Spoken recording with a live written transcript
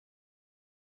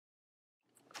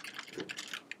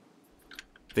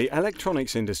The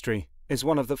electronics industry is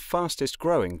one of the fastest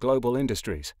growing global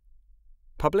industries.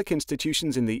 Public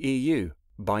institutions in the EU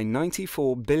buy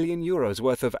 €94 billion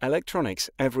worth of electronics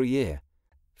every year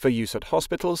for use at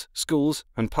hospitals, schools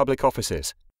and public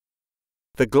offices.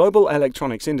 The global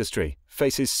electronics industry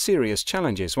faces serious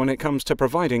challenges when it comes to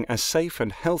providing a safe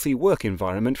and healthy work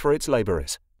environment for its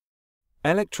labourers.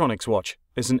 Electronics Watch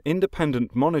is an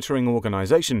independent monitoring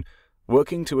organisation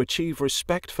working to achieve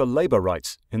respect for labour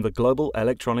rights in the global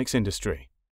electronics industry.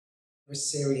 There are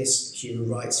serious human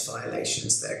rights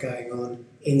violations that are going on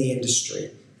in the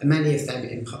industry, and many of them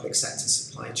in public sector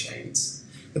supply chains.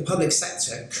 The public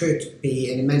sector could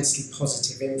be an immensely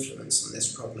positive influence on this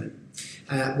problem.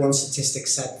 One statistic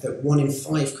said that 1 in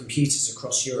 5 computers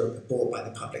across Europe are bought by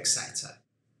the public sector.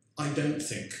 I don't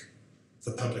think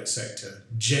the public sector,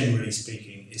 generally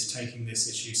speaking, is taking this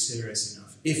issue serious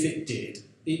enough. If it did,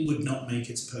 it would not make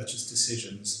its purchase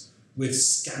decisions with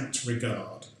scant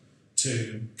regard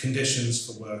to conditions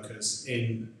for workers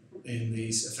in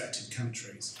these affected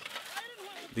countries.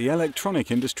 The electronic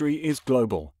industry is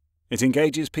global. It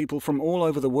engages people from all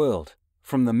over the world,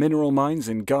 from the mineral mines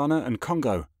in Ghana and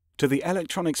Congo to the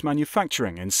electronics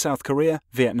manufacturing in South Korea,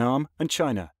 Vietnam and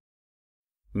China.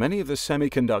 Many of the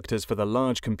semiconductors for the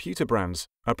large computer brands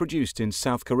are produced in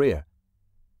South Korea.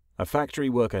 A factory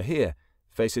worker here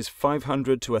faces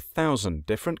 500 to 1,000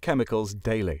 different chemicals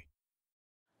daily.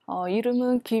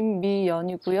 이름은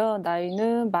김미연이고요.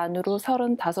 나이는 만으로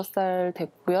 35살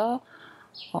됐고요.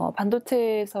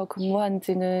 반도체에서 근무한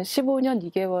지는 15년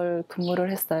 2개월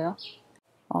근무를 했어요.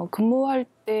 근무할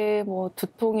때 뭐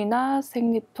두통이나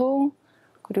생리통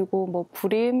그리고 뭐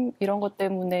불임 이런 것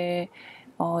때문에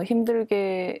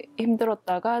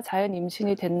힘들었다가 자연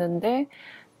임신이 됐는데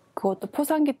그것도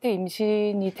포상기 때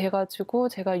임신이 돼가지고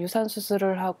제가 유산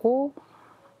수술을 하고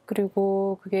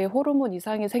그리고 그게 호르몬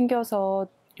이상이 생겨서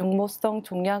용모성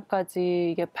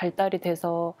종양까지 이게 발달이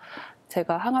돼서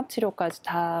제가 항암 치료까지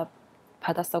다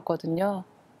받았었거든요.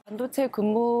 반도체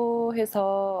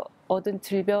근무해서 얻은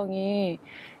질병이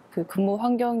그 근무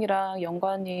환경이랑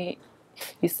연관이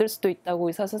있을 수도 있다고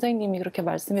의사 선생님이 그렇게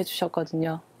말씀해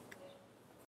주셨거든요.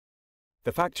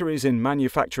 The factories in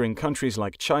manufacturing countries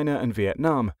like China and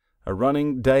Vietnam are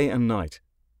running day and night.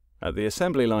 At the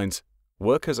assembly lines,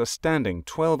 workers are standing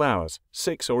 12 hours,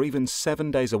 6 or even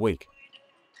 7 days a week.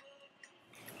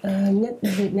 Nhất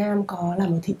Việt Nam có là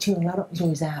một thị trường lao động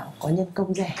dồi dào, có nhân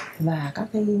công rẻ và các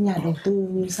cái nhà đầu tư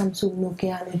như Samsung,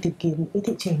 Nokia nên tìm kiếm những cái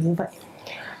thị trường như vậy.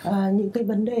 Những cái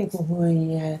vấn đề của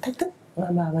thách thức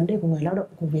và vấn đề của người lao động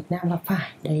của Việt Nam gặp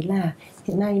phải đấy là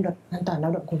hiện nay luật an toàn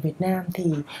lao động của Việt Nam thì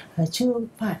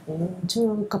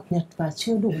chưa cập nhật và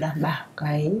chưa đủ đảm bảo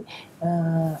cái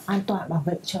an toàn bảo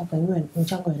vệ cho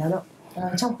người lao động.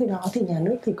 Trong khi đó thì nhà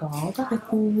nước thì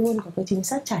luôn có cái chính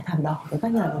sách trải thảm đỏ với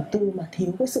các nhà đầu tư mà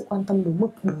thiếu cái sự quan tâm đúng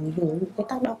mực đối với những cái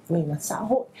tác động về mặt xã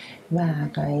hội và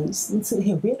cái sự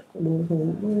hiểu biết đối với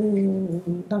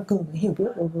tăng cường cái hiểu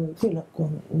biết đối với quyền lợi của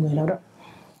người lao động.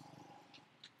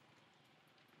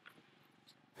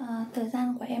 Thời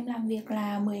gian của em làm việc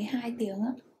là 12 tiếng.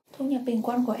 Thu nhập bình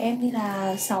quân của em thì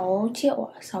là 6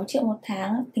 triệu một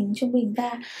tháng, tính trung bình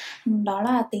ra. Đó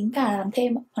là tính cả làm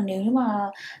thêm. Còn nếu như mà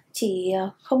chỉ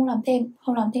không làm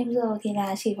thêm giờ thì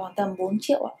là chỉ khoảng tầm 4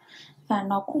 triệu. Và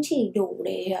nó cũng chỉ đủ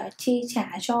để chi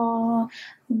trả cho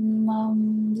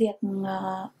việc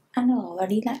ăn ở và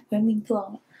đi lại của em bình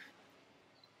thường.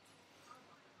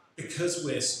 Because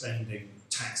we're spending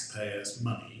taxpayers'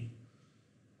 money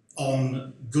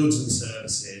on goods and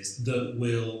services that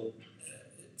will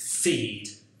feed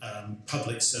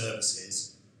public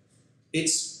services,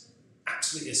 it's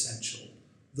absolutely essential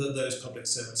that those public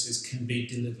services can be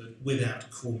delivered without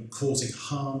causing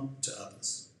harm to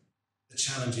others. The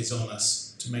challenge is on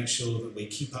us to make sure that we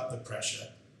keep up the pressure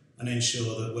and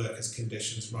ensure that workers'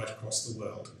 conditions right across the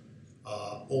world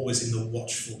are always in the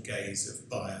watchful gaze of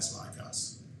buyers like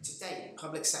us. Today,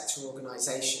 public sector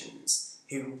organisations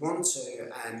who want to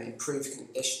improve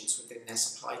conditions within their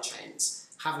supply chains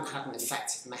haven't had an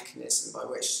effective mechanism by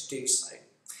which to do so.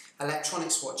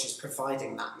 Electronics Watch is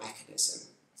providing that mechanism.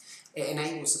 It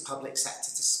enables the public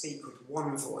sector to speak with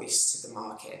one voice to the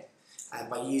market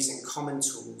by using common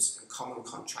tools and common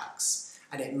contracts,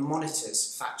 and it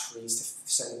monitors factories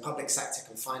so the public sector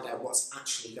can find out what's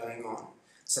actually going on,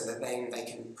 so that then they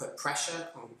can put pressure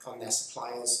upon their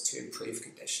suppliers to improve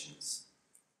conditions.